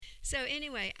So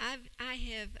anyway, I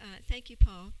have thank you,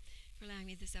 Paul, for allowing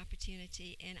me this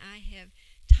opportunity, and I have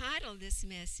titled this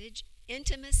message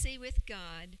 "Intimacy with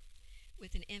God,"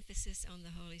 with an emphasis on the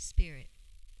Holy Spirit.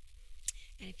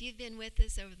 And if you've been with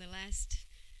us over the last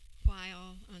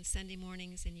while on Sunday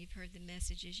mornings and you've heard the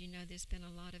messages, you know there's been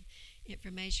a lot of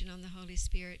information on the Holy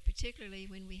Spirit, particularly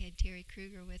when we had Terry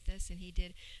Kruger with us, and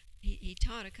he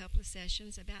taught a couple of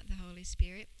sessions about the Holy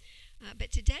Spirit. But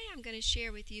today I'm going to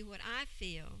share with you what I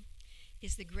feel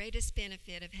is the greatest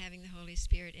benefit of having the Holy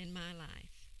Spirit in my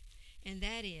life. And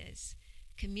that is,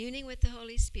 communing with the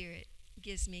Holy Spirit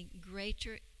gives me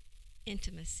greater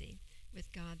intimacy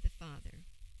with God the Father.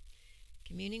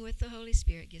 Communing with the Holy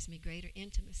Spirit gives me greater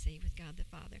intimacy with God the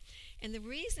Father. And the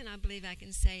reason I believe I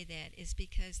can say that is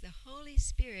because the Holy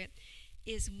Spirit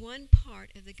is one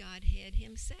part of the Godhead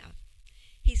himself.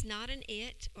 He's not an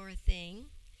it or a thing.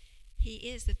 He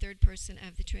is the third person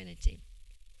of the Trinity.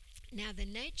 Now, the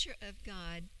nature of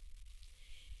God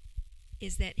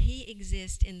is that he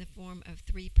exists in the form of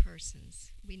three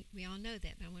persons. We all know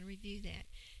that, but I want to review that.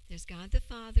 There's God the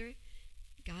Father,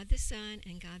 God the Son,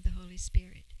 and God the Holy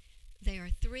Spirit. They are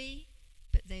three,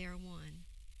 but they are one.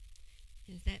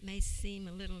 And that may seem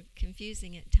a little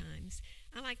confusing at times.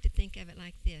 I like to think of it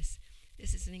like this.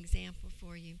 This is an example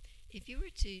for you. If you were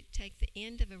to take the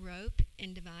end of a rope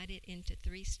and divide it into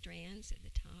three strands at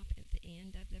the top and the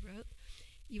end of the rope,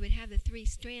 you would have the three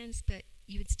strands, but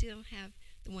you would still have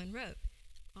the one rope.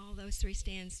 All those three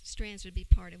strands would be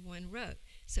part of one rope.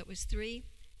 So it was three,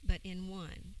 but in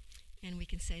one. And we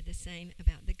can say the same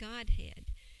about the Godhead.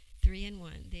 Three in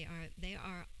one. They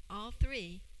are all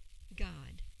three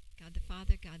God. God the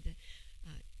Father, God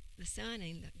the Son,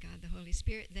 and God the Holy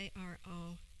Spirit. They are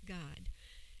all God.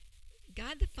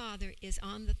 God the Father is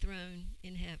on the throne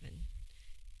in heaven.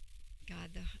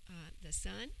 God the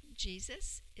Son,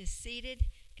 Jesus, is seated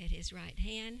at his right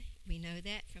hand. We know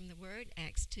that from the Word.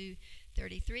 Acts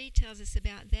 2:33 tells us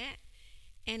about that.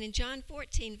 And in John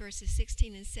 14, verses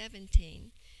 16 and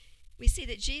 17, we see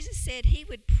that Jesus said he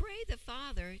would pray the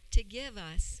Father to give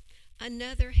us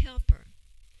another helper.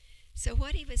 So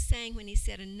what he was saying when he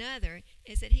said another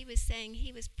is that he was saying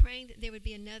he was praying that there would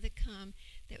be another come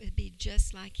that would be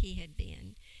just like he had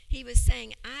been. He was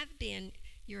saying, I've been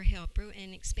your helper,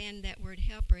 and expand that word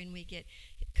helper, and we get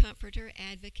comforter,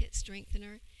 advocate,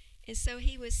 strengthener. And so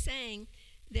he was saying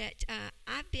that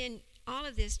I've been all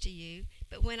of this to you,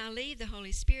 but when I leave, the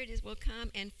Holy Spirit will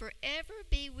come and forever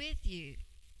be with you.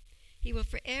 He will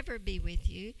forever be with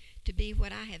you to be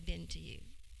what I have been to you.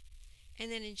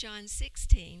 And then in John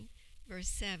 16, verse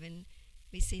 7,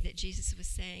 we see that Jesus was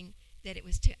saying that it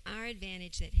was to our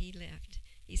advantage that he left.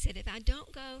 He said, if I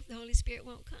don't go, the Holy Spirit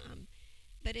won't come.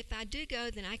 But if I do go,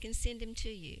 then I can send him to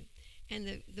you.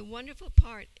 And the wonderful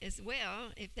part as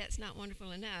well, if that's not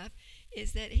wonderful enough,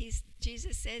 is that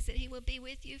Jesus says that he will be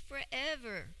with you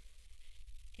forever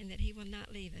and that he will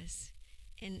not leave us.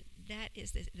 And that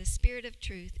is the Spirit of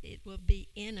truth. It will be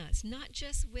in us, not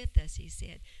just with us, he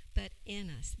said, but in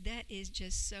us. That is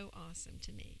just so awesome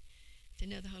to me, to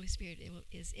know the Holy Spirit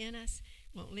is in us,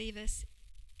 won't leave us,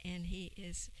 and he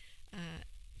is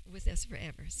with us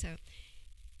forever. So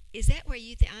is that where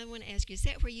you think, I want to ask you, is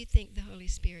that where you think the Holy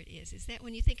Spirit is? Is that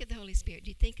when you think of the Holy Spirit,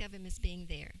 do you think of him as being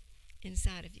there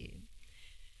inside of you?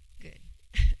 Good.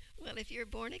 Well, if you're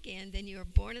born again, then you are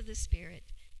born of the Spirit,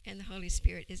 and the Holy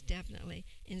Spirit is definitely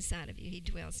inside of you. He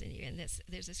dwells in you. And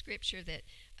there's a scripture that,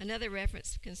 another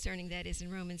reference concerning that is in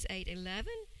Romans 8:11,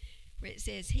 where it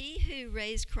says, he who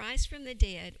raised Christ from the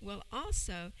dead will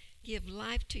also give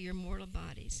life to your mortal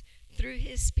bodies through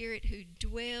his Spirit who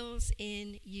dwells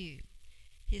in you.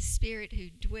 His Spirit who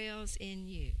dwells in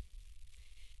you.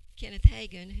 Kenneth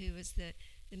Hagin, who was the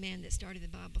man that started the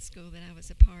Bible school that I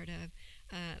was a part of,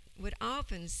 would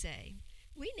often say,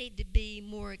 we need to be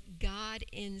more God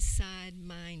inside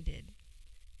minded.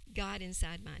 God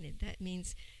inside minded. That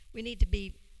means we need to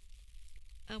be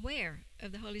aware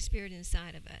of the Holy Spirit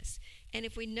inside of us. And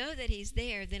if we know that he's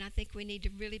there, then I think we need to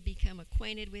really become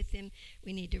acquainted with him.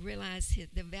 We need to realize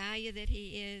the value that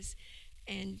he is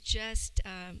and just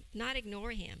not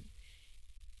ignore him.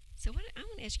 So I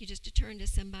want to ask you just to turn to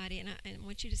somebody, and I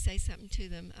want you to say something to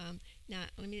them. Now,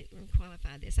 let me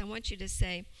qualify this. I want you to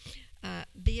say,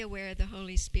 be aware the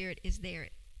Holy Spirit is there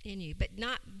in you, but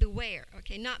not beware,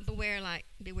 okay? Not beware like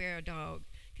beware a dog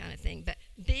kind of thing, but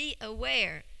be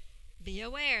aware. Be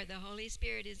aware the Holy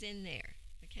Spirit is in there,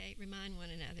 okay? Remind one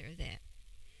another of that.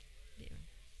 Yeah.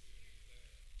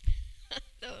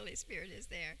 The Holy Spirit is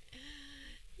there.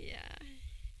 Yeah.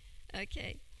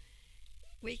 Okay.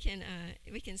 We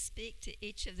can speak to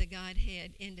each of the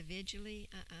Godhead individually.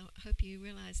 I hope you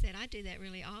realize that. I do that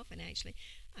really often, actually.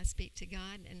 I speak to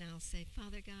God, and I'll say,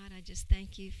 Father God, I just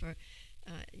thank you for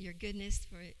your goodness,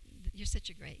 you're such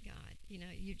a great God.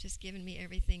 You've just given me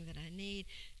everything that I need.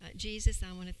 Jesus,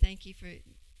 I want to thank you for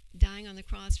dying on the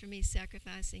cross for me,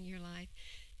 sacrificing your life,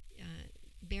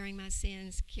 bearing my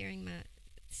sins, carrying my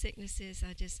sicknesses.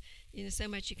 I just, so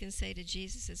much you can say to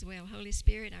Jesus as well. Holy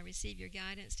Spirit, I receive your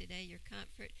guidance today, your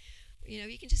comfort.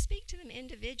 You can just speak to them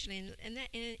individually,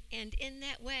 and in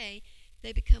that way,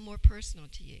 they become more personal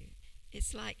to you.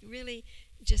 It's like really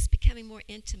just becoming more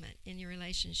intimate in your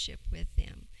relationship with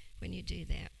them when you do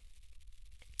that.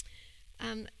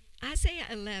 Isaiah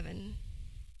 11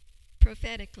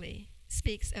 prophetically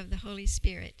speaks of the Holy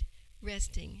Spirit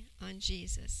resting on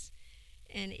Jesus.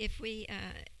 And if we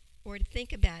were to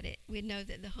think about it, we know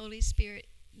that the Holy Spirit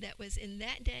that was in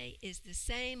that day is the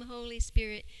same Holy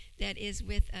Spirit that is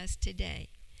with us today.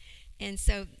 And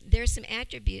so there's some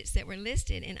attributes that were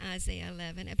listed in Isaiah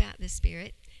 11 about the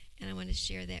Spirit, and I want to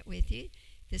share that with you.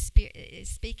 The Spirit is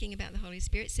speaking about the Holy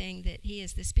Spirit, saying that he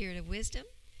is the Spirit of wisdom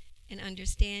and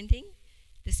understanding,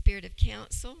 the Spirit of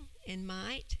counsel and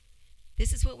might.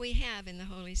 This is what we have in the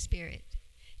Holy Spirit.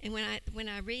 And when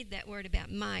I read that word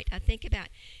about might, I think about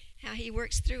how he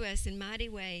works through us in mighty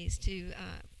ways to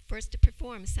first to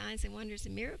perform signs and wonders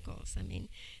and miracles. I mean,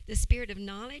 the spirit of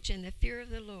knowledge and the fear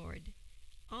of the Lord.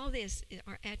 All of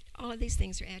these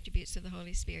things are attributes of the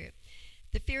Holy Spirit.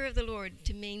 The fear of the Lord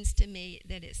means to me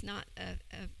that it's not a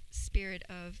spirit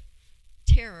of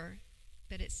terror,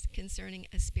 but it's concerning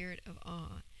a spirit of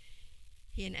awe.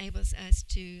 He enables us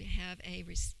to have a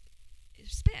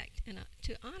respect and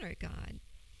to honor God.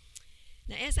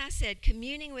 Now, as I said,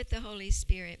 communing with the Holy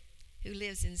Spirit who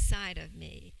lives inside of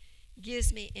me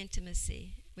gives me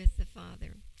intimacy with the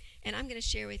Father. And I'm going to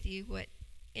share with you what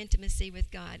intimacy with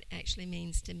God actually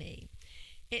means to me.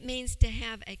 It means to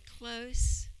have a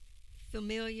close,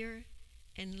 familiar,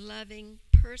 and loving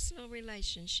personal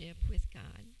relationship with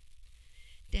God.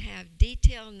 To have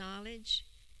detailed knowledge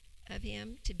of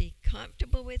him, to be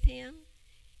comfortable with him,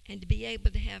 and to be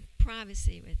able to have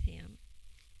privacy with him.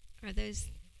 Are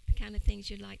those the kind of things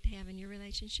you'd like to have in your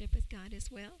relationship with God as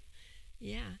well?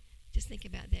 Yeah, just think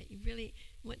about that. You really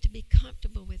want to be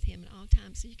comfortable with him at all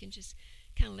times, so you can just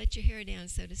kind of let your hair down,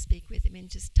 so to speak, with him and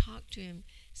just talk to him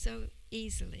so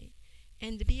easily.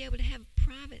 And to be able to have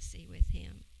privacy with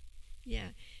him. Yeah,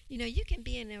 you can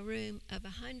be in a room of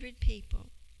 100 people,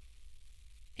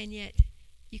 and yet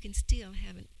you can still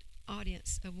have an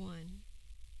audience of one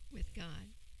with God.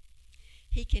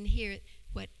 He can hear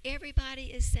what everybody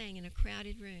is saying in a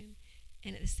crowded room,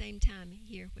 and at the same time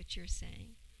hear what you're saying.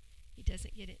 He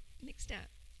doesn't get it mixed up.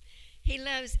 He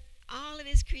loves all of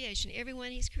his creation,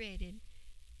 everyone he's created,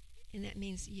 and that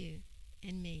means you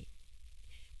and me.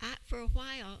 For a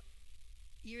while,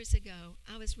 years ago,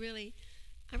 I really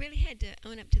had to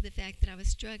own up to the fact that I was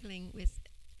struggling with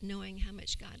knowing how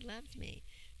much God loved me.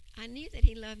 I knew that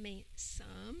he loved me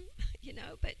some,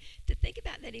 but to think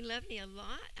about that he loved me a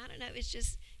lot, I don't know, it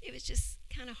was just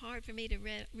kind of hard for me to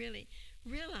really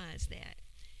realize that.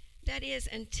 That is,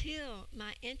 until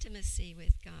my intimacy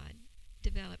with God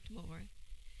developed more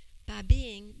by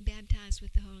being baptized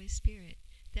with the Holy Spirit.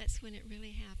 That's when it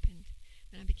really happened,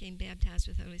 when I became baptized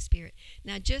with the Holy Spirit.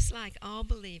 Now, just like all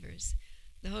believers,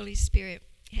 the Holy Spirit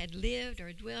had lived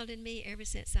or dwelled in me ever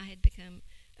since I had become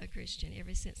a Christian,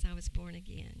 ever since I was born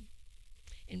again.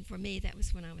 And for me, that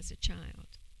was when I was a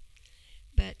child.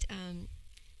 But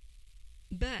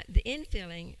the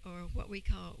infilling, or what we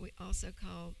also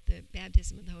call the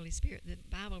baptism of the Holy Spirit, the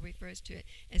Bible refers to it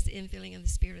as the infilling of the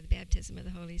Spirit, or the baptism of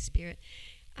the Holy Spirit,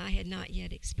 I had not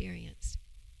yet experienced.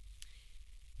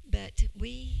 But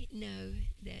we know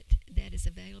that is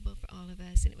available for all of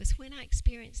us. And it was when I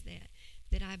experienced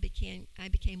that I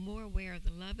became more aware of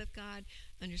the love of God,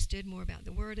 understood more about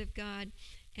the Word of God,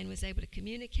 and was able to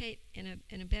communicate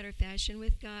in a better fashion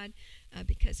with God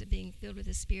because of being filled with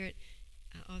the Spirit.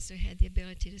 I also had the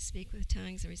ability to speak with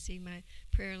tongues and receive my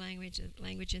prayer language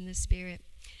in the Spirit.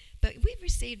 But we've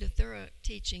received a thorough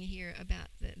teaching here about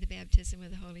the baptism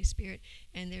of the Holy Spirit,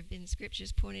 and there have been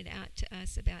scriptures pointed out to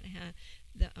us about how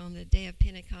on the day of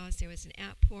Pentecost there was an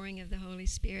outpouring of the Holy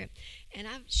Spirit. And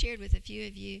I've shared with a few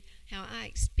of you how I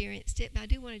experienced it, but I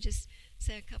do want to just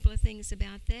say a couple of things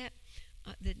about that.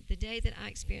 The day that I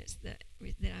experienced that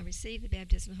I received the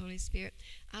baptism of the Holy Spirit,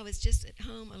 I was just at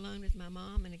home alone with my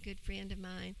mom and a good friend of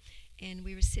mine, and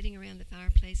we were sitting around the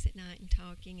fireplace at night and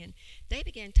talking, and they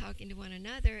began talking to one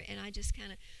another, and I just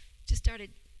kind of started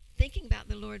thinking about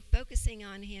the Lord, focusing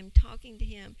on him, talking to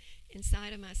him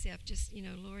inside of myself, just,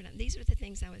 Lord, these are the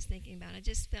things I was thinking about. I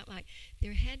just felt like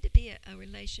there had to be a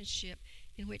relationship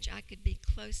in which I could be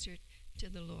closer to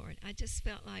the Lord. I just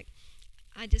felt like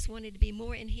I just wanted to be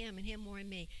more in him and him more in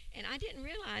me. And I didn't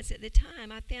realize at the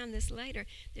time, I found this later,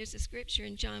 there's a scripture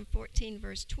in John 14,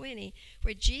 verse 20,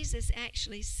 where Jesus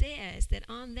actually says that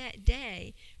on that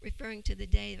day, referring to the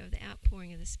day of the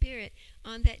outpouring of the Spirit,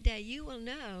 on that day you will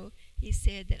know, he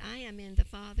said, that I am in the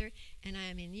Father, and I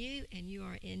am in you, and you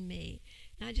are in me.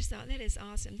 And I just thought, that is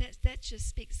awesome. That just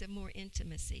speaks of more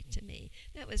intimacy to me.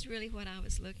 That was really what I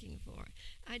was looking for.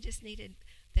 I just needed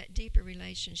that deeper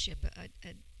relationship,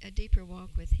 a deeper walk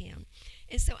with him.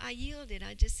 And so I yielded.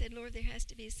 I just said, Lord, there has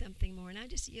to be something more. And I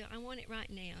just I want it right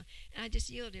now. And I just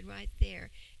yielded right there.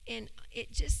 And it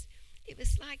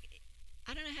was like,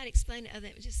 I don't know how to explain it other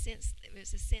than it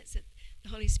was a sense that the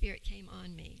Holy Spirit came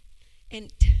on me.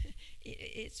 And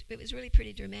it was really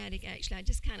pretty dramatic, actually. I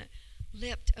just kind of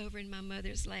leapt over in my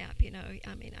mother's lap,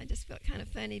 I mean, I just felt kind of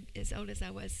funny as old as I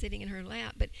was sitting in her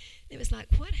lap, but it was like,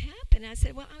 what happened? I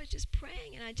said, well, I was just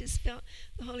praying, and I just felt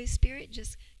the Holy Spirit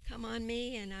just come on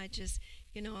me, and I just,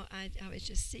 I was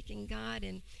just seeking God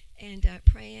and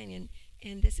praying,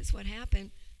 and this is what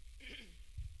happened.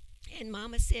 And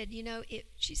Mama said,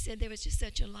 she said there was just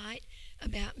such a light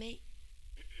about me.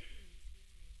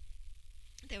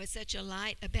 There was such a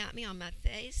light about me on my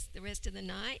face the rest of the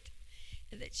night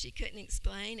that she couldn't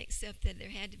explain, except that there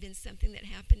had to have been something that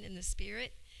happened in the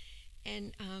Spirit.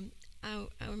 And I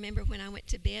remember when I went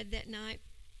to bed that night,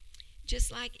 just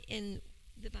like in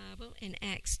the Bible, in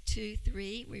Acts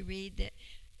 2:3, we read that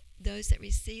those that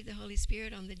received the Holy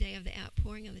Spirit on the day of the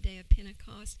outpouring, on the day of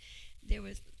Pentecost, there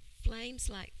was flames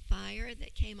like fire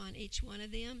that came on each one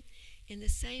of them. In the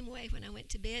same way, when I went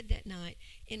to bed that night,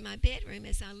 in my bedroom,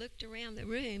 as I looked around the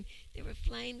room, there were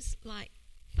flames like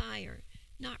fire.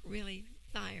 Not really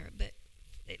fire, but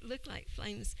it looked like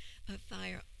flames of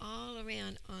fire all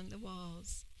around on the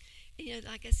walls. And,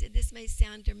 like I said, this may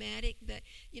sound dramatic, but,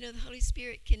 the Holy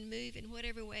Spirit can move in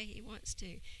whatever way he wants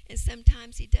to. And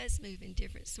sometimes he does move in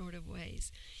different sort of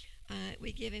ways.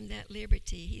 We give him that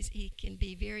liberty. He can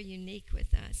be very unique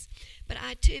with us. But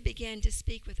I, too, began to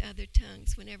speak with other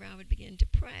tongues whenever I would begin to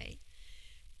pray.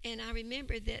 And I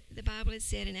remember that the Bible had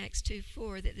said in Acts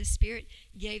 2:4 that the Spirit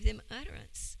gave them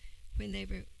utterance when they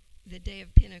were the day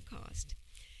of Pentecost.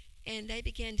 And they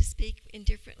began to speak in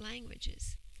different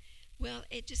languages. Well,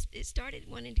 it started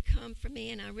wanting to come from me,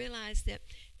 and I realized that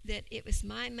it was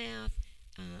my mouth,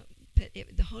 but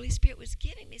the Holy Spirit was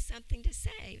giving me something to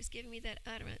say. He was giving me that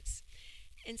utterance.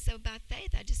 And so by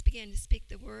faith, I just began to speak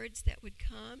the words that would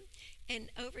come.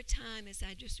 And over time, as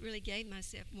I just really gave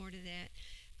myself more to that,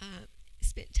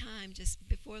 spent time just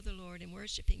before the Lord and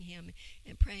worshiping him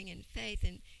and praying in faith,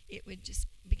 and it would just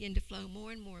begin to flow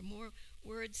more and more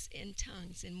words in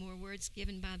tongues and more words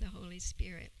given by the Holy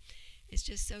Spirit. It's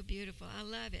just so beautiful. I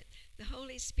love it. The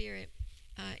Holy Spirit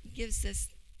gives us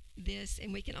this,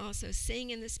 and we can also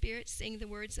sing in the Spirit, sing the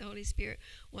words the Holy Spirit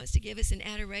wants to give us in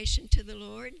adoration to the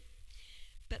Lord.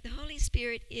 But the Holy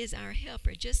Spirit is our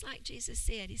helper, just like Jesus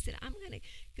said. He said, I'm going to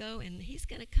go, and he's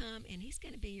going to come, and he's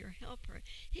going to be your helper.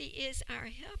 He is our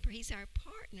helper. He's our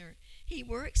partner. He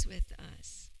works with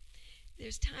us.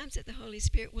 There's times that the Holy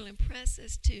Spirit will impress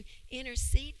us to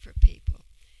intercede for people.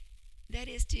 That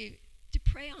is to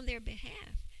pray on their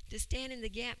behalf, to stand in the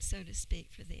gap, so to speak,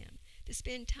 for them, to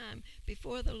spend time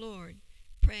before the Lord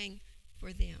praying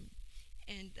for them.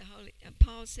 And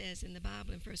Paul says in the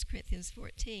Bible in 1 Corinthians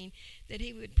 14 that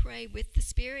he would pray with the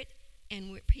Spirit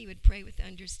and he would pray with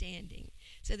understanding.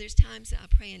 So there's times that I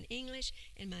pray in English,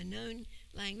 in my known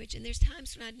language, and there's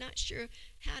times when I'm not sure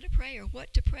how to pray or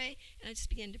what to pray, and I just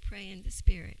begin to pray in the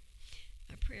Spirit,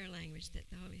 a prayer language that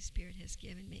the Holy Spirit has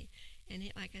given me. And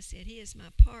like I said, he is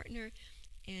my partner,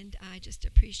 and I just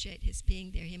appreciate his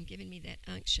being there, him giving me that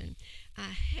unction.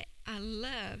 I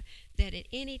love that at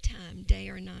any time, day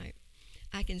or night,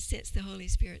 I can sense the Holy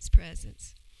Spirit's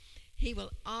presence. He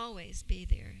will always be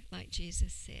there, like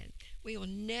Jesus said. We will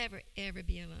never, ever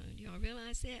be alone. Do y'all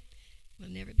realize that? We'll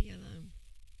never be alone.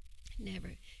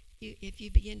 Never. If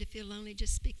you begin to feel lonely,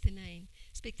 just speak the name.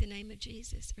 Speak the name of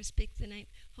Jesus, or speak the name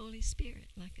Holy Spirit.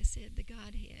 Like I said, the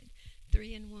Godhead,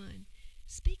 3 in 1.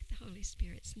 Speak the Holy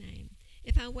Spirit's name.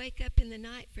 If I wake up in the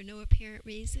night for no apparent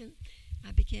reason,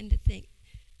 I begin to think,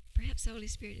 perhaps the Holy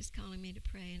Spirit is calling me to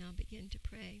pray, and I'll begin to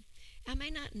pray. I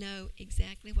may not know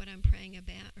exactly what I'm praying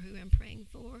about or who I'm praying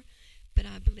for, but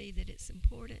I believe that it's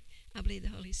important. I believe the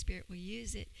Holy Spirit will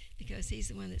use it because he's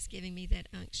the one that's giving me that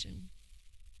unction.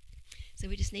 So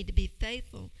we just need to be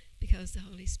faithful because the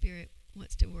Holy Spirit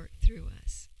wants to work through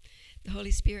us. The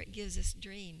Holy Spirit gives us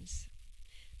dreams.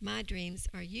 My dreams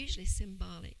are usually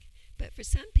symbolic, but for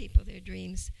some people their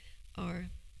dreams are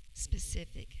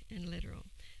specific and literal.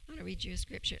 want to read you a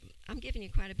scripture. I'm giving you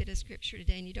quite a bit of scripture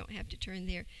today, and you don't have to turn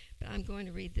there, but I'm going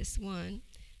to read this one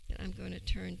that I'm going to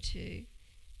turn to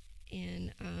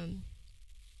in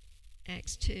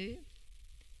Acts 2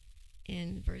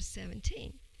 in verse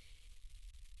 17.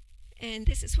 And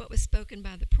this is what was spoken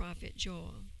by the prophet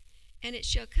Joel. And it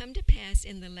shall come to pass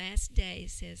in the last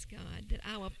days, says God, that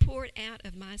I will pour out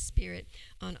of my spirit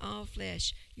on all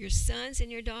flesh. Your sons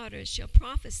and your daughters shall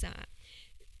prophesy.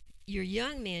 Your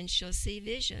young men shall see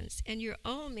visions, and your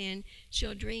old men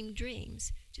shall dream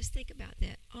dreams. Just think about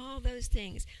that. All those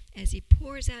things as he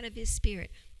pours out of his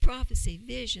spirit, prophecy,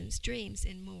 visions, dreams,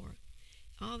 and more.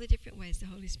 All the different ways the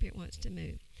Holy Spirit wants to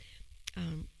move.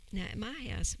 Now, at my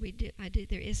house,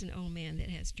 there is an old man that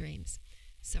has dreams.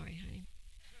 Sorry, honey.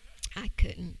 I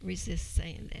couldn't resist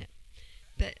saying that.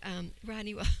 But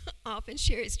Rodney will often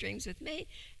share his dreams with me,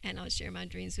 and I'll share my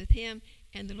dreams with him.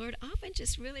 And the Lord often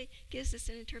just really gives us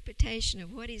an interpretation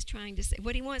of what he's trying to say,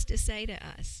 what he wants to say to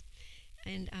us.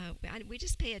 And we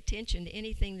just pay attention to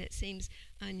anything that seems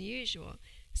unusual.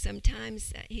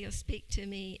 Sometimes he'll speak to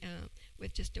me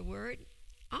with just a word.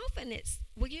 Often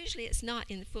usually it's not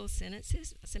in full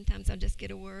sentences. Sometimes I'll just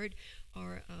get a word,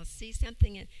 or I'll see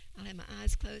something and I'll have my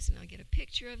eyes closed and I'll get a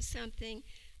picture of something,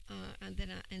 and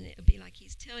it'll be like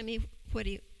he's telling me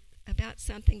about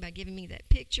something by giving me that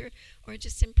picture, or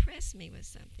just impress me with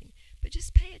something. But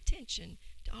just pay attention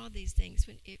to all these things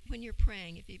when you're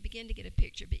praying. If you begin to get a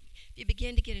picture, if you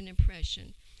begin to get an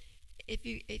impression, if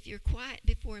you're quiet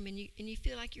before him and you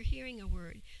feel like you're hearing a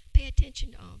word, pay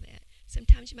attention to all that.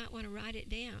 Sometimes you might want to write it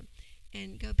down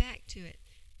and go back to it.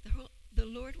 The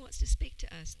Lord wants to speak to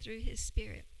us through his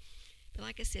Spirit. But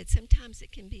like I said, sometimes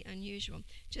it can be unusual.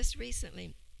 Just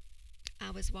recently,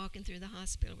 I was walking through the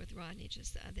hospital with Rodney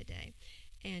just the other day,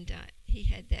 and he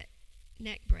had that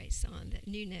neck brace on, that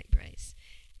new neck brace,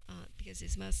 because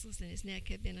his muscles in his neck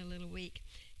had been a little weak.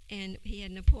 And he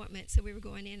had an appointment, so we were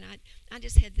going in. I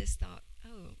just had this thought,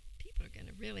 oh, people are going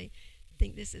to really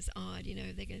think this is odd. You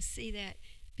know, they're going to see that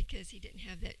because he didn't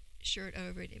have that shirt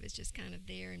over it. It was just kind of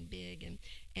there and big.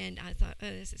 And I thought,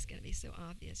 oh, this is going to be so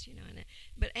obvious, you know.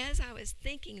 But as I was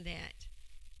thinking that,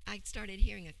 I started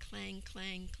hearing a clang,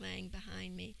 clang, clang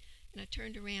behind me. And I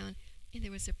turned around, and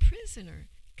there was a prisoner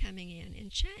coming in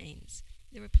chains.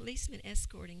 There were policemen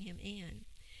escorting him in.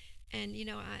 And, you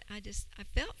know, I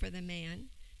felt for the man.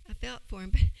 I felt for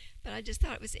him, but I just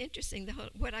thought it was interesting.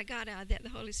 What I got out of that, the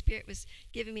Holy Spirit was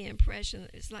giving me an impression.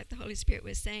 It's like the Holy Spirit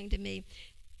was saying to me,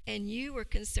 and you were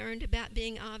concerned about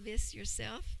being obvious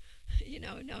yourself? You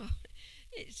know, no.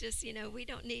 It's just, you know, we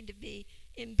don't need to be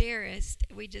embarrassed.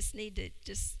 We just need to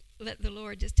just let the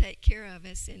Lord just take care of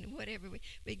us, and whatever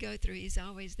we go through, he's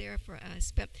always there for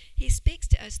us. But he speaks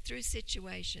to us through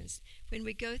situations. When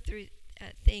we go through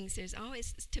things, there's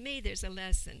always, to me, there's a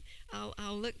lesson.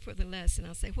 I'll look for the lesson.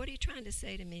 I'll say, what are you trying to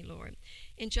say to me, Lord?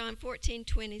 In John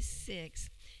 14:26,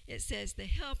 it says, the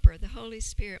Helper, the Holy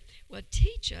Spirit, will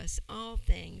teach us all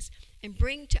things and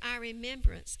bring to our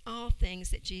remembrance all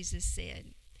things that Jesus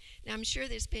said. Now, I'm sure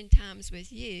there's been times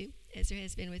with you, as there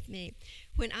has been with me,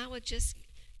 when I would just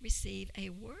receive a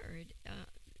word,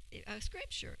 a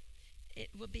scripture. It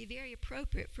will be very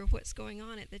appropriate for what's going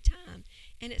on at the time.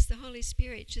 And it's the Holy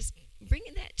Spirit just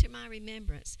bringing that to my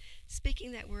remembrance,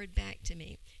 speaking that word back to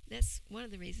me. That's one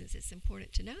of the reasons it's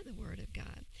important to know the Word of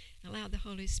God. Allow the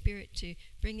Holy Spirit to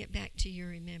bring it back to your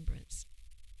remembrance.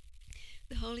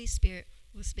 The Holy Spirit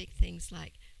will speak things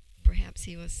like, perhaps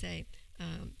he will say,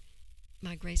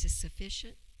 my grace is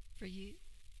sufficient for you,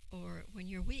 or when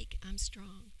you're weak, I'm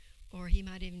strong. Or he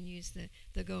might even use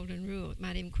the golden rule.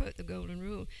 Might even quote the golden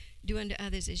rule. Do unto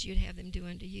others as you'd have them do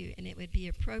unto you. And it would be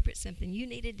appropriate, something you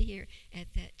needed to hear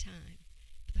at that time.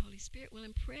 But the Holy Spirit will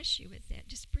impress you with that.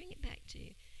 Just bring it back to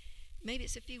you. Maybe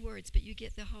it's a few words, but you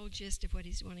get the whole gist of what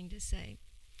he's wanting to say.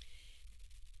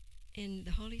 And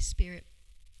the Holy Spirit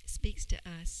speaks to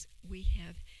us. We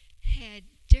have had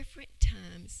different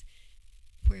times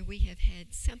where we have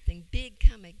had something big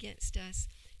come against us,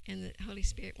 and the Holy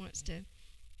Spirit wants to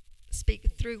speak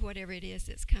through whatever it is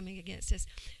that's coming against us.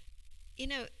 You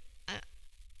know,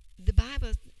 the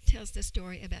Bible tells the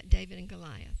story about David and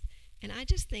Goliath. And I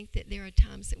just think that there are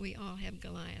times that we all have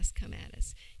Goliaths come at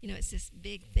us. You know, it's this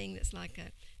big thing that's like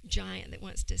a giant that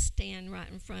wants to stand right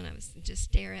in front of us and just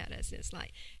stare at us. And it's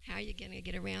like, how are you going to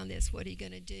get around this? What are you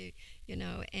going to do? You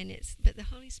know, but the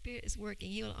Holy Spirit is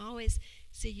working. He will always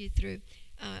see you through.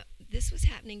 This was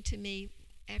happening to me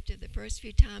after the first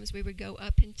few times we would go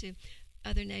up into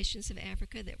other nations of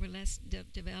Africa that were less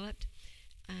developed,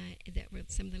 that were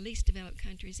some of the least developed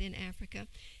countries in Africa.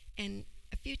 And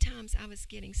a few times I was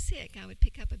getting sick. I would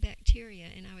pick up a bacteria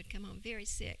and I would come home very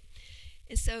sick.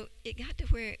 And so it got to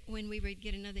where when we would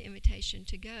get another invitation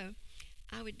to go,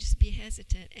 I would just be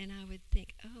hesitant, and I would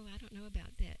think, oh, I don't know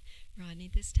about that,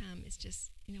 Rodney. This time it's just,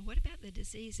 what about the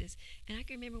diseases? And I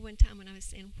can remember one time when I was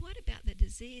saying, what about the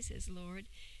diseases, Lord?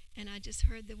 And I just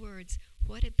heard the words,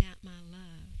 what about my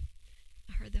love?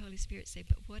 I heard the Holy Spirit say,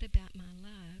 but what about my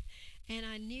love? And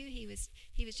I knew he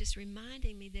was just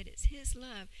reminding me that it's his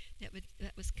love that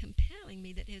was compelling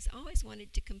me, that has always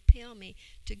wanted to compel me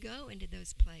to go into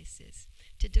those places,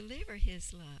 to deliver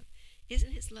his love.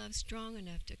 Isn't his love strong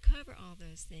enough to cover all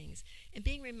those things? And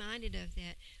being reminded of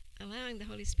that, allowing the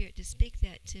Holy Spirit to speak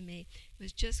that to me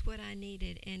was just what I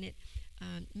needed, and it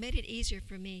made it easier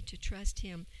for me to trust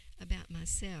him about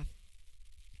myself.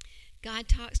 God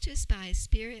talks to us by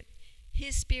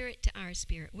his Spirit to our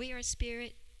spirit. We are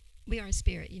spirit,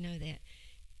 you know that.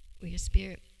 We are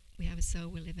spirit, we have a soul,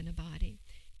 we live in a body.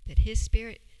 But his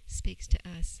Spirit speaks to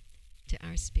us, to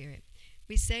our spirit.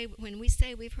 When we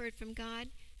say we've heard from God,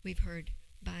 we've heard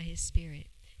by his Spirit.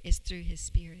 It's through his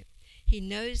Spirit. He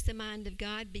knows the mind of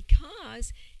God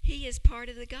because he is part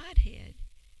of the Godhead.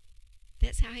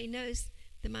 That's how he knows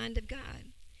the mind of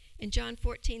God. In John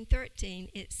 14:13,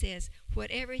 it says,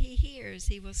 whatever he hears,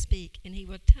 he will speak, and he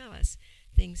will tell us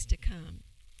things to come.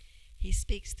 He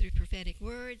speaks through prophetic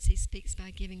words. He speaks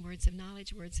by giving words of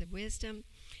knowledge, words of wisdom.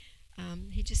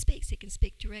 He just speaks. He can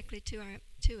speak directly to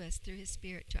us through his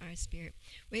Spirit, to our spirit.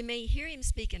 We may hear him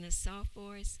speak in a soft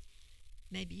voice.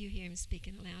 Maybe you hear him speak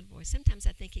in a loud voice. Sometimes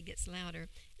I think he gets louder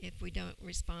if we don't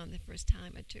respond the first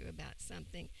time or two about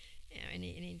something, and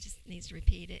he just needs to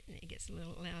repeat it, and it gets a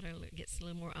little louder, it gets a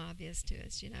little more obvious to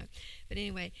us, But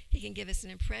anyway, he can give us an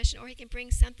impression, or he can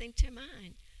bring something to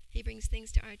mind. He brings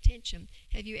things to our attention.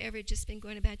 Have you ever just been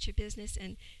going about your business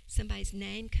and somebody's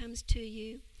name comes to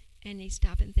you, and you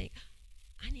stop and think,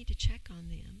 I need to check on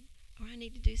them, or I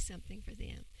need to do something for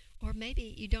them? Or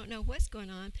maybe you don't know what's going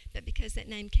on, but because that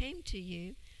name came to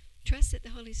you, trust that the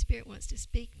Holy Spirit wants to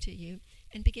speak to you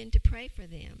and begin to pray for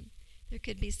them. There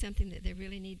could be something that they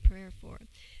really need prayer for.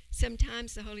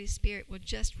 Sometimes the Holy Spirit will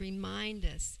just remind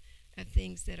us of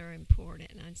things that are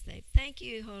important. And I'd say, thank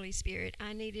you, Holy Spirit.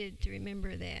 I needed to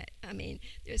remember that. I mean,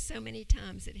 there's so many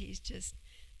times that he's just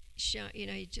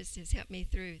he just has helped me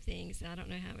through things. I don't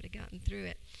know how I would have gotten through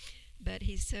it. But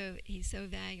he's so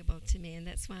valuable to me, and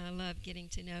that's why I love getting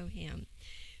to know him.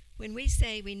 When we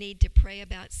say we need to pray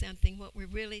about something, what we're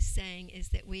really saying is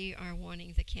that we are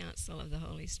wanting the counsel of the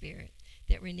Holy Spirit,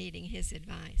 that we're needing his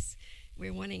advice.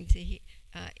 We're wanting to,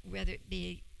 whether it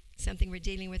be something we're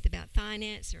dealing with about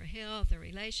finance or health or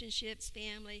relationships,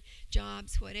 family,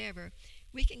 jobs, whatever,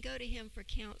 we can go to him for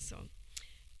counsel.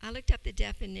 I looked up the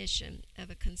definition of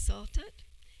a consultant,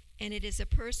 and it is a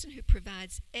person who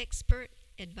provides expert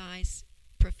advice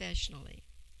professionally.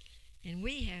 And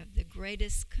we have the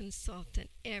greatest consultant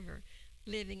ever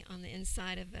living on the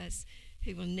inside of us,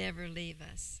 who will never leave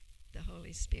us, the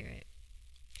Holy Spirit.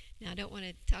 Now, I don't want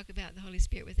to talk about the Holy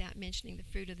Spirit without mentioning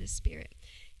the fruit of the Spirit.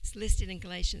 It's listed in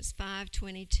Galatians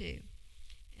 5:22.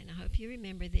 And I hope you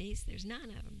remember these. There's 9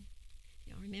 of them.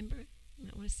 Y'all remember? You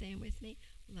might want to say them with me.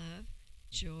 Love,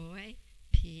 joy,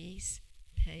 peace,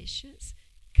 patience,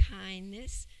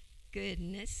 kindness,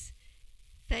 goodness,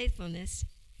 faithfulness,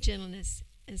 gentleness,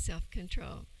 and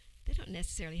self-control. They don't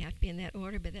necessarily have to be in that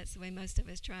order, but that's the way most of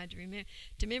us tried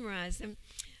to memorize them.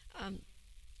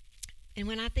 And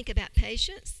when I think about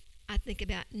patience, I think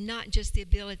about not just the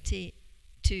ability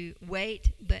to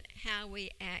wait, but how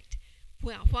we act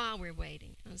while we're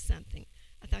waiting on something.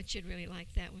 I thought you'd really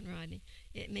like that one, Rodney.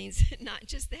 It means not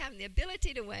just having the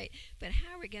ability to wait, but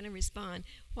how we're going to respond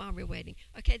while we're waiting.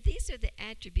 Okay, these are the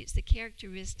attributes, the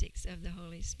characteristics of the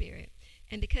Holy Spirit.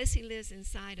 And because he lives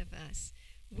inside of us,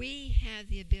 we have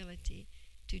the ability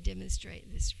to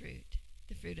demonstrate this fruit,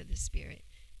 the fruit of the Spirit,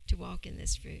 to walk in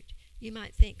this fruit. You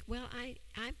might think, well,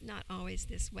 I'm not always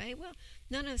this way. Well,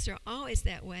 none of us are always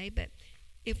that way, but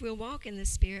if we'll walk in the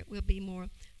Spirit, we'll be more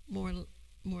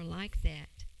like that.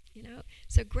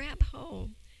 So grab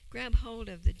hold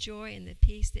of the joy and the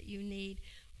peace that you need.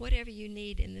 Whatever you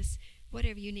need in this,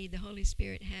 whatever you need, the Holy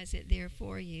Spirit has it there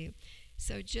for you.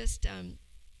 So just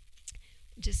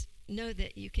know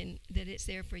that that it's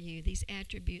there for you. These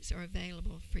attributes are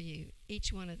available for you.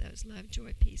 Each one of those: love,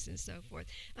 joy, peace, and so forth.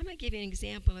 I'm going to give you an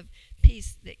example of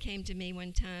peace that came to me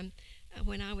one time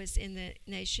when I was in the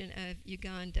nation of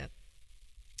Uganda.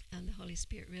 The Holy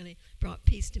Spirit really brought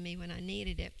peace to me when I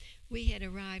needed it. We had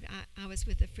arrived. I was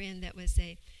with a friend that was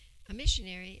a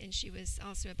missionary, and she was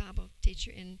also a Bible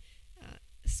teacher in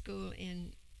a school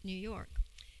in New York.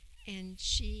 And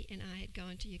she and I had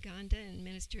gone to Uganda and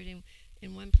ministered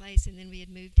in one place, and then we had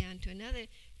moved down to another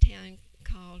town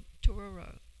called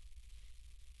Tororo.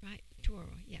 Right?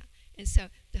 Tororo, yeah. And so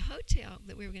the hotel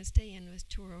that we were going to stay in was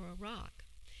Tororo Rock.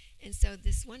 And so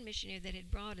this one missionary that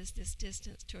had brought us this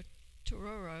distance to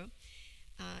Tororo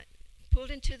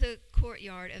pulled into the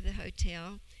courtyard of the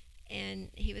hotel, and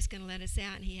he was going to let us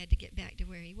out, and he had to get back to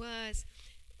where he was,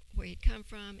 where he'd come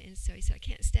from. And so he said, I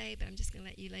can't stay, but I'm just going to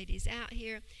let you ladies out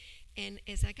here. And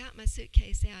as I got my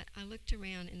suitcase out, I looked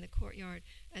around in the courtyard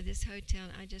of this hotel,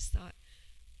 and I just thought,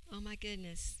 oh my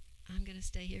goodness, I'm going to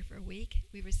stay here for a week.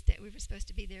 We were supposed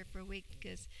to be there for a week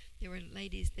because there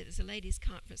was a ladies'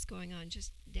 conference going on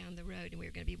just down the road, and we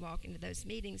were going to be walking to those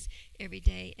meetings every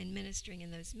day and ministering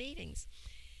in those meetings.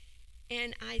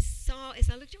 And as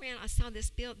I looked around, I saw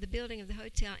the building of the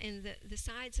hotel, and the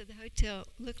sides of the hotel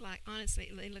looked like, honestly,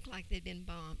 they looked like they'd been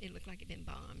bombed. It looked like it'd been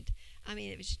bombed. I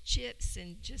mean, it was chips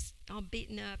and just all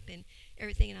beaten up and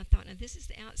everything. And I thought, now this is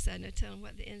the outside, no telling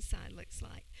what the inside looks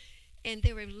like. And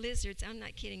there were lizards, I'm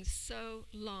not kidding, so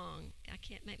long. I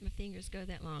can't make my fingers go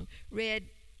that long. Red,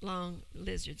 long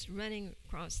lizards running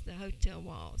across the hotel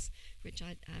walls, which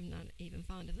I'm not even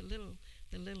fond of the little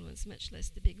ones, much less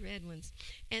the big red ones.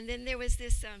 And then there was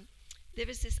this,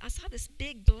 I saw this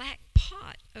big black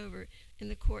pot over in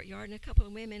the courtyard, and a couple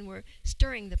of women were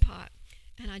stirring the pot.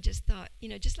 And I just thought,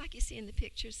 just like you see in the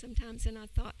pictures sometimes, and I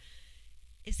thought,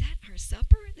 is that our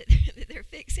supper that they're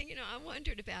fixing? I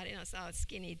wondered about it, and I saw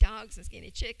skinny dogs and skinny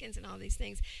chickens and all these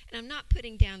things. And I'm not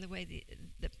putting down the way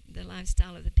the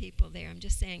lifestyle of the people there. I'm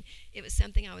just saying it was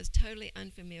something I was totally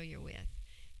unfamiliar with,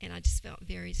 and I just felt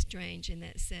very strange in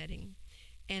that setting.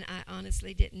 And I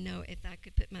honestly didn't know if I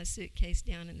could put my suitcase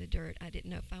down in the dirt. I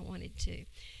didn't know if I wanted to.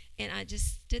 And I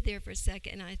just stood there for a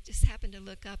second, and I just happened to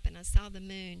look up, and I saw the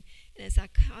moon. And as I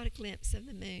caught a glimpse of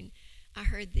the moon, I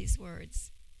heard these words,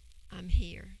 I'm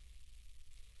here.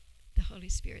 The Holy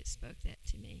Spirit spoke that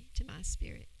to me, to my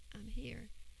spirit. I'm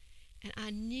here. And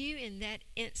I knew in that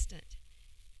instant,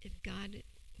 if God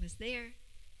was there,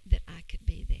 that I could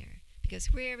be there. Because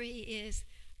wherever he is,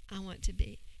 I want to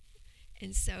be.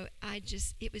 And so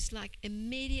it was like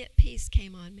immediate peace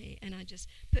came on me. And I just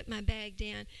put my bag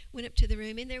down, went up to the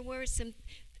room. And there were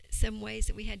some ways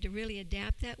that we had to really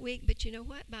adapt that week. But you know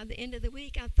what? By the end of the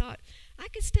week, I thought I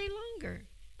could stay longer.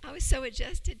 I was so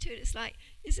adjusted to it. It's like,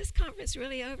 is this conference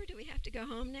really over? Do we have to go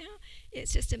home now?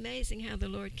 It's just amazing how the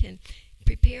Lord can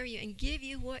prepare you and give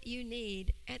you what you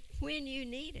need when you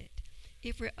need it,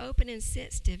 if we're open and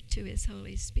sensitive to his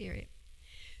Holy Spirit.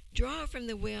 Draw from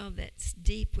the well that's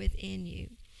deep within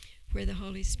you, where the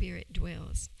Holy Spirit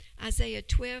dwells. Isaiah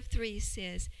 12:3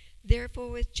 says, therefore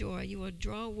with joy you will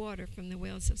draw water from the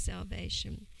wells of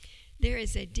salvation. There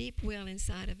is a deep well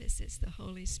inside of us. It's the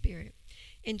Holy Spirit.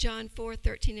 In John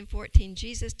 4:13 and 14,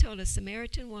 Jesus told a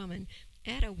Samaritan woman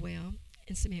at a well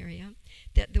in Samaria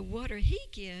that the water he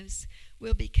gives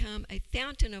will become a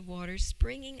fountain of water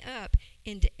springing up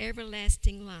into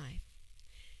everlasting life.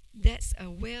 That's a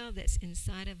well that's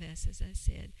inside of us, as I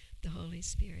said, the Holy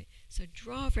Spirit. So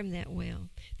draw from that well.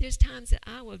 There's times that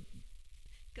I will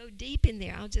go deep in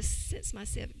there. I'll just sense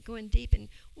myself going deep and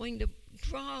wanting to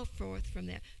draw forth from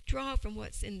that. Draw from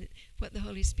what the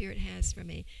Holy Spirit has for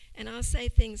me. And I'll say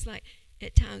things like,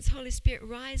 at times, Holy Spirit,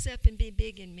 rise up and be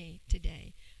big in me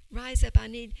today. Rise up. I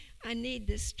need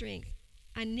this strength.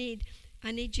 I need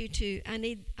an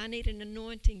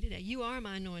anointing today. You are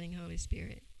my anointing, Holy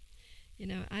Spirit.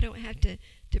 I don't have to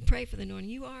pray for the anointing.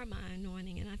 You are my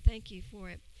anointing, and I thank you for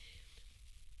it.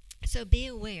 So be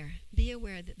aware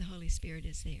that the Holy Spirit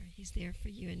is there. He's there for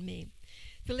you and me.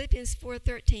 Philippians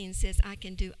 4:13 says, I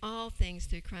can do all things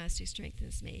through Christ who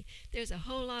strengthens me. There's a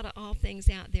whole lot of all things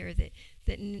out there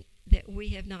that we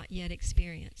have not yet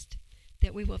experienced,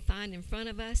 that we will find in front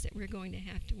of us that we're going to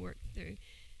have to work through.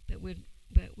 But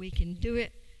we can do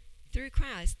it through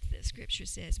Christ. The scripture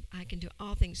says, I can do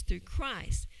all things through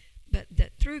Christ. But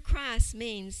that through Christ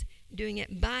means doing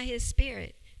it by his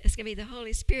Spirit. It's going to be the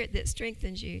Holy Spirit that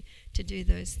strengthens you to do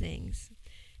those things.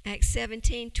 Acts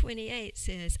 17:28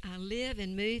 says, I live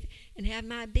and move and have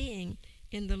my being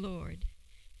in the Lord.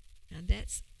 Now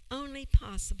that's only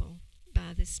possible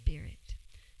by the Spirit.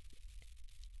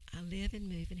 I live and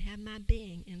move and have my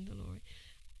being in the Lord.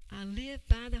 I live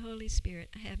by the Holy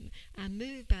Spirit. I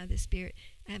move by the Spirit.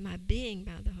 I have my being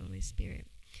by the Holy Spirit.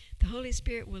 The Holy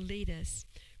Spirit will lead us.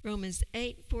 Romans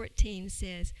 8:14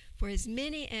 says, for as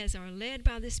many as are led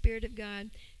by the Spirit of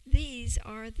God, these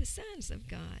are the sons of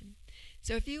God.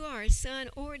 So if you are a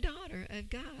son or daughter of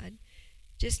God,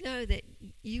 just know that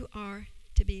you are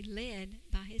to be led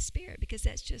by his Spirit, because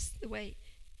that's just the way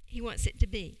he wants it to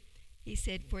be. He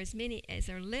said, for as many as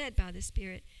are led by the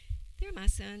Spirit, they're my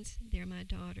sons, they're my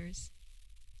daughters.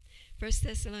 1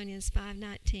 Thessalonians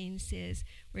 5:19 says,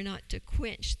 we're not to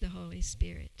quench the Holy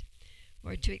Spirit.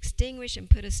 or to extinguish and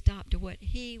put a stop to what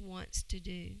he wants to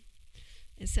do.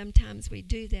 And sometimes we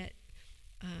do that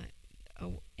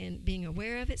and being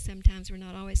aware of it. Sometimes we're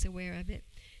not always aware of it.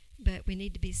 But we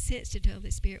need to be sensitive to the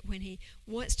Holy Spirit when he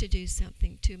wants to do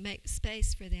something, to make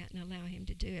space for that and allow him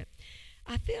to do it.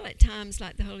 I feel at times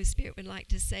like the Holy Spirit would like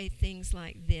to say things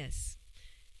like this,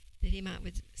 that he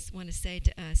might want to say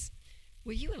to us,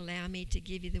 will you allow me to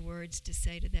give you the words to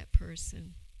say to that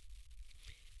person?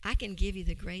 I can give you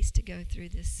the grace to go through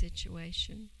this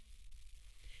situation.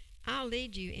 I'll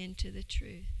lead you into the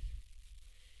truth.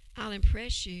 I'll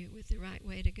impress you with the right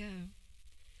way to go.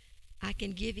 I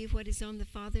can give you what is on the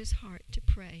Father's heart to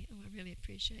pray. Oh, I really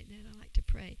appreciate that. I like to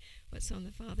pray what's on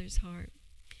the Father's heart.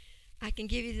 I can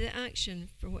give you the unction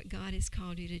for what God has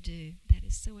called you to do. That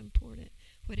is so important.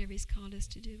 Whatever he's called us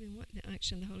to do, we want the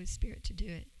unction of the Holy Spirit to do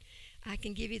it. I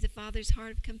can give you the Father's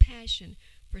heart of compassion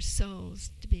for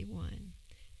souls to be won.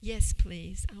 Yes,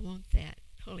 please. I want that.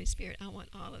 Holy Spirit, I want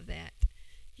all of that.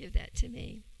 Give that to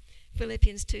me.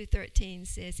 Philippians 2:13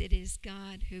 says, it is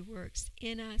God who works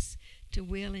in us to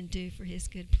will and do for his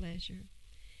good pleasure.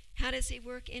 How does he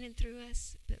work in and through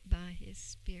us? But by his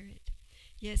Spirit.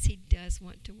 Yes, he does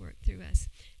want to work through us.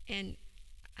 And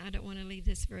I don't want to leave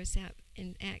this verse out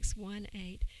in Acts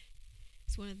 1:8.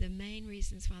 It's one of the main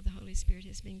reasons why the Holy Spirit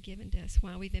has been given to us,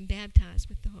 why we've been baptized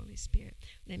with the Holy Spirit.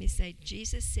 Let me say,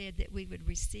 Jesus said that we would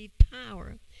receive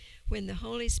power when the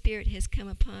Holy Spirit has come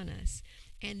upon us,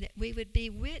 and that we would be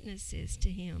witnesses to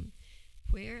him.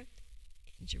 Where?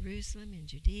 In Jerusalem, in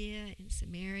Judea, in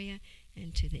Samaria,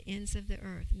 and to the ends of the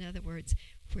earth. In other words,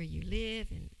 where you live,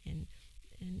 and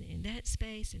in that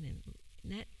space, and in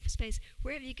that space,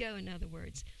 wherever you go, in other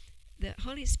words. The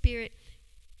Holy Spirit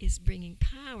is bringing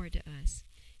power to us.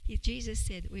 Jesus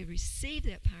said that we receive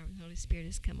that power when the Holy Spirit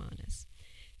has come on us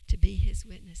to be his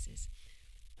witnesses.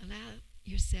 Allow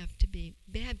yourself to be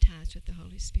baptized with the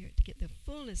Holy Spirit, to get the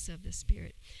fullness of the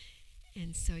Spirit,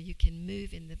 and so you can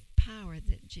move in the power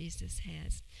that Jesus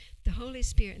has. The Holy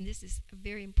Spirit, and this is a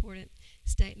very important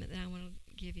statement that I want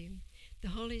to give you, the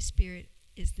Holy Spirit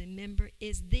is the member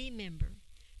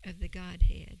of the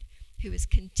Godhead who is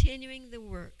continuing the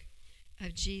work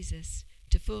of Jesus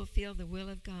to fulfill the will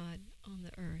of God on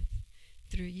the earth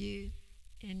through you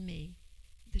and me,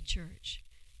 the church.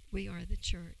 We are the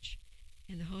church.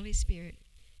 And the Holy Spirit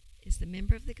is the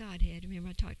member of the Godhead. Remember,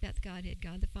 I talked about the Godhead,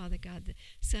 God the Father, God the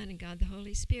Son, and God the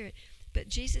Holy Spirit. But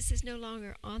Jesus is no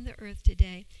longer on the earth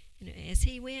today. And as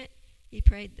he went, he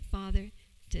prayed the Father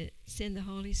to send the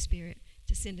Holy Spirit,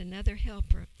 to send another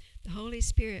helper. The Holy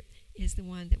Spirit is the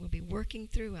one that will be working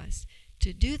through us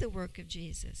to do the work of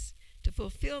Jesus, to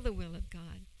fulfill the will of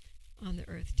God on the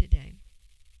earth today.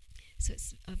 So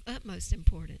it's of utmost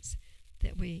importance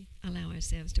that we allow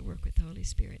ourselves to work with the Holy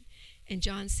Spirit. In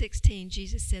John 16,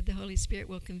 Jesus said the Holy Spirit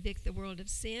will convict the world of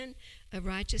sin, of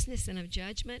righteousness, and of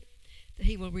judgment, that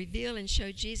he will reveal and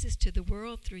show Jesus to the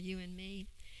world through you and me,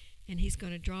 and he's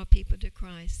going to draw people to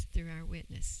Christ through our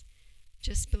witness.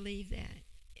 Just believe that.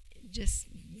 Just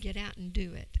get out and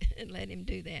do it, and let him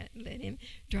do that. Let him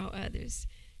draw others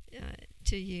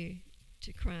to you,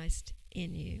 to Christ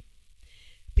in you.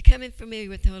 Becoming familiar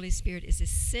with the Holy Spirit is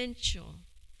essential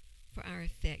for our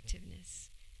effectiveness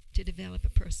to develop a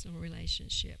personal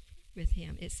relationship with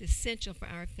him. It's essential for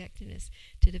our effectiveness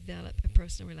to develop a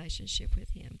personal relationship with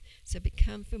him. So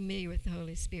become familiar with the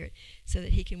Holy Spirit so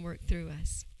that he can work through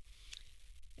us.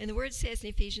 And the word says in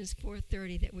Ephesians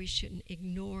 4:30 that we shouldn't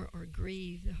ignore or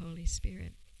grieve the Holy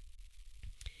Spirit.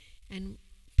 And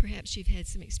perhaps you've had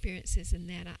some experiences in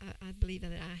that. I believe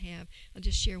that I have. I'll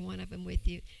just share one of them with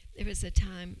you. There was a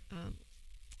time a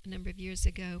number of years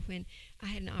ago when I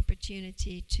had an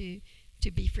opportunity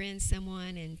to befriend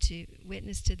someone and to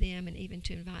witness to them and even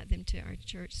to invite them to our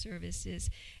church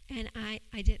services. And I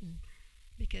didn't,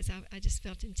 because I just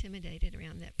felt intimidated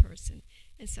around that person.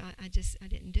 And so I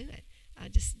didn't do it. I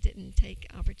just didn't take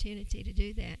opportunity to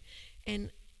do that.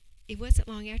 And it wasn't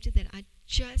long after that I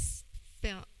just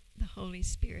felt the Holy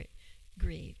Spirit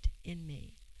grieved in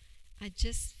me. I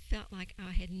just felt like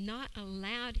I had not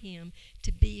allowed him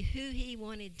to be who he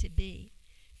wanted to be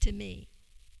to me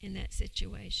in that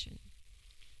situation.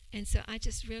 And so I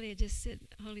just said,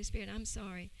 Holy Spirit, I'm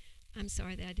sorry. I'm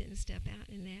sorry that I didn't step out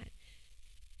in that.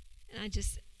 And I'm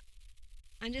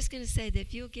just going to say that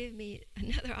if you'll give me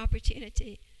another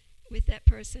opportunity with that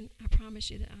person, I promise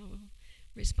you that I will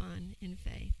respond in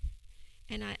faith.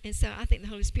 And so I think the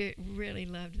Holy Spirit really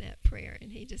loved that prayer,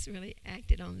 and he just really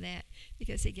acted on that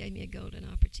because he gave me a golden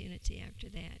opportunity after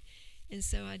that. And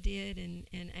so I did,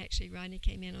 and actually Rodney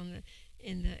came in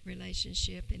in the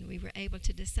relationship, and we were able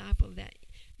to disciple that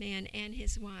man and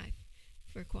his wife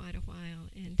for quite a while.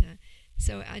 And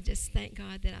so I just thank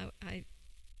God that I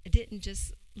didn't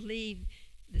just leave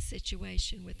the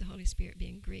situation with the Holy Spirit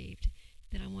being grieved,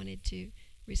 that I wanted to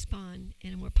respond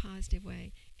in a more positive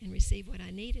way and receive what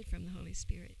I needed from the Holy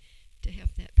Spirit to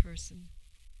help that person.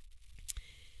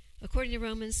 According to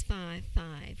Romans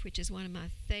 5:5, which is one of my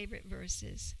favorite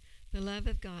verses, the love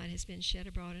of God has been shed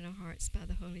abroad in our hearts by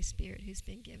the Holy Spirit who's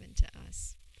been given to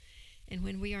us. And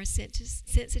when we are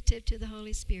sensitive to the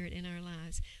Holy Spirit in our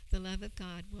lives, the love of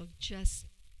God will just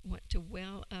want to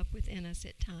well up within us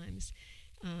at times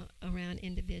around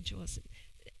individuals.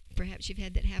 Perhaps you've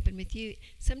had that happen with you.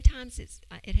 Sometimes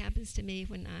it happens to me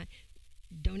when I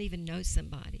don't even know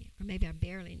somebody, or maybe I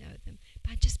barely know them,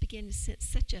 but I just begin to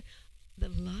sense the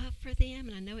love for them,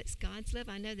 and I know it's God's love.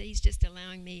 I know that He's just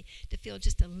allowing me to feel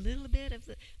just a little bit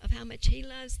of how much He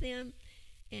loves them.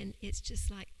 And it's just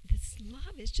like this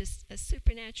love is just a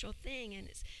supernatural thing. And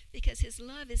it's because His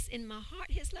love is in my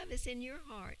heart. His love is in your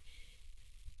heart.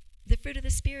 The fruit of the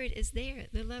Spirit is there.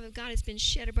 The love of God has been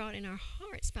shed abroad in our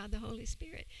hearts by the Holy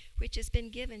Spirit, which has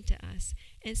been given to us.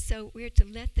 And so we're to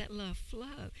let that love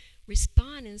flow.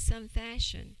 Respond in some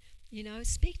fashion.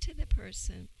 Speak to the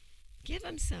person. Give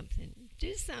them something.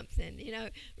 Do something.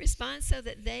 Respond so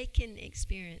that they can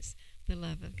experience the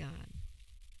love of God.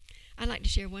 I'd like to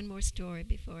share one more story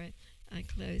before I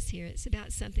close here. It's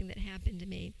about something that happened to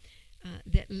me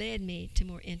that led me to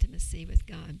more intimacy with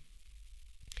God.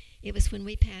 It was when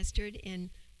we pastored in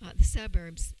the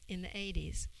suburbs in the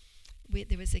 80s.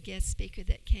 There was a guest speaker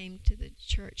that came to the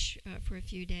church for a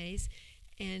few days,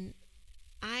 and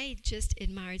I just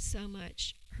admired so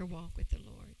much her walk with the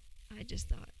Lord. I just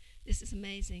thought, this is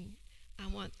amazing.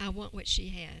 I want what she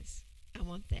has. I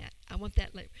want that. I want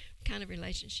that kind of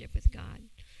relationship with God.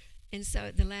 And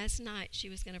so the last night she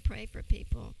was going to pray for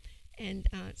people. And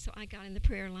so I got in the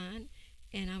prayer line,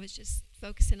 and I was just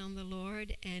focusing on the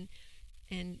Lord and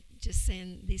just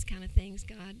saying these kind of things.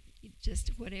 God,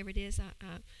 just whatever it is,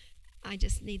 I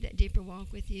just need that deeper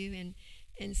walk with you.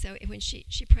 And so when she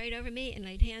prayed over me and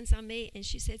laid hands on me, and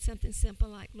she said something simple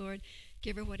like, Lord,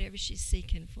 give her whatever she's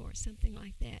seeking for, something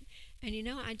like that. And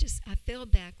I fell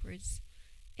backwards.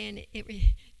 And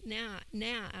now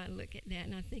I look at that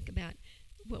and I think about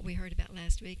what we heard about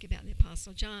last week about the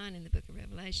Apostle John in the book of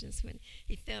Revelations when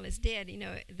he fell as dead.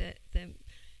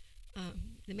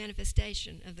 The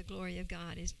manifestation of the glory of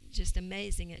God is just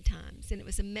amazing at times, and it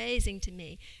was amazing to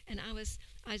me. And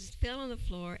I just fell on the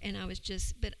floor, and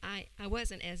but I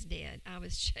wasn't as dead. I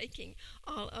was shaking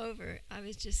all over. I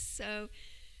was just so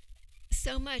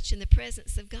much in the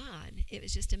presence of God. It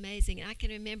was just amazing. And I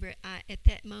can remember at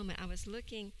that moment I was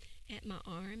looking at my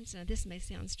arms. Now, this may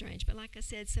sound strange, but like I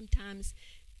said, sometimes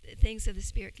things of the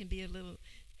Spirit can be a little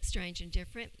strange and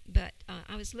different. But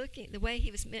I was looking the way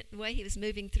He was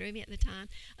moving through me at the time.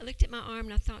 I looked at my arm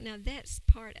and I thought, now that's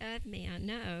part of me, I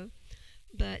know,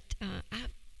 but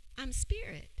I'm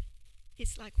spirit.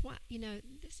 It's like what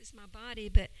this is my body.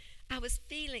 But I was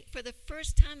feeling for the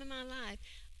first time in my life,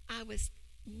 I was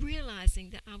realizing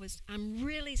that I'm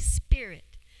really spirit.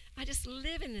 I just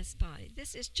live in this body.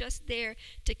 This is just there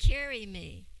to carry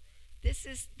me. This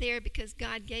is there because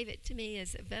God gave it to me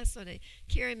as a vessel to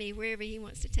carry me wherever He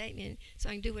wants to take me, and so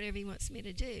I can do whatever He wants me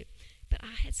to do. But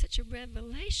I had such a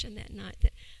revelation that night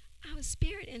that I was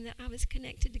spirit and that I was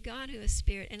connected to God who is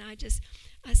spirit. And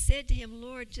I said to Him,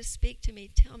 Lord, just speak to me.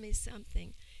 Tell me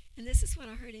something. And this is what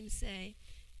I heard Him say.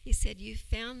 He said, you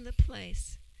found the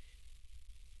place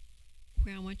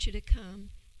where I want you to come,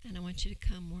 and I want you to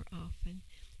come more often.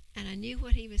 And I knew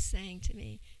what He was saying to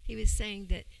me. He was saying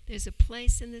that there's a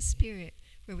place in the Spirit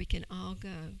where we can all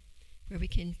go, where we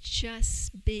can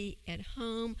just be at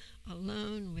home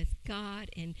alone with God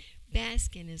and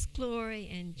bask in His glory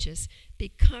and just be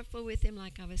comfortable with Him,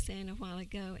 like I was saying a while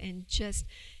ago, and just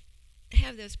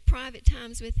have those private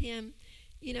times with Him.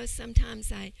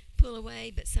 Sometimes I pull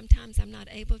away, but sometimes I'm not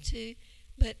able to.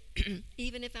 But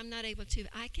even if I'm not able to,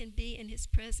 I can be in His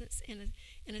presence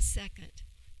in a second,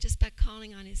 just by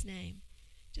calling on His name,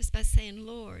 just by saying,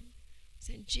 Lord,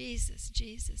 saying, Jesus,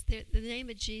 Jesus. The name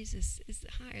of Jesus is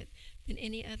higher than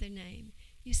any other name.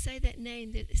 You say that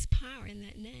name, there is power in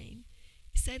that name.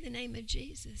 You say the name of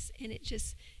Jesus, and it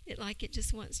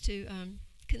just wants to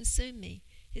consume me,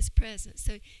 His presence.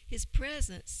 So His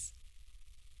presence,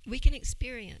 we can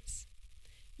experience.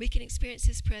 We can experience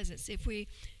His presence if we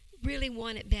really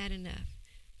want it bad enough.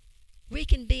 We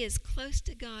can be as close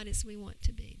to God as we want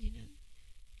to be,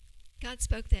 God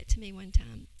spoke that to me one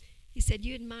time. He said,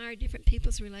 you admire different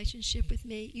people's relationship with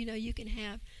me. You can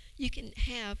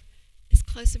have as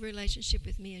close a relationship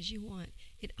with me as you want.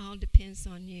 It all depends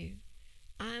on you.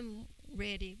 I'm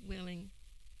ready, willing,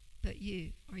 but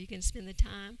you. Are you going to spend the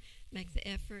time, make the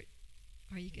effort,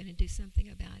 or are you going to do something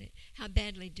about it? How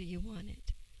badly do you want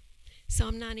it?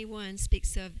 Psalm 91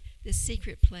 speaks of the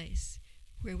secret place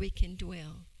where we can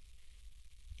dwell,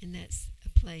 and that's a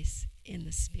place in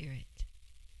the Spirit.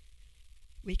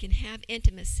 We can have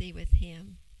intimacy with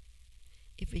Him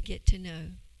if we get to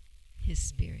know His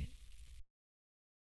Spirit.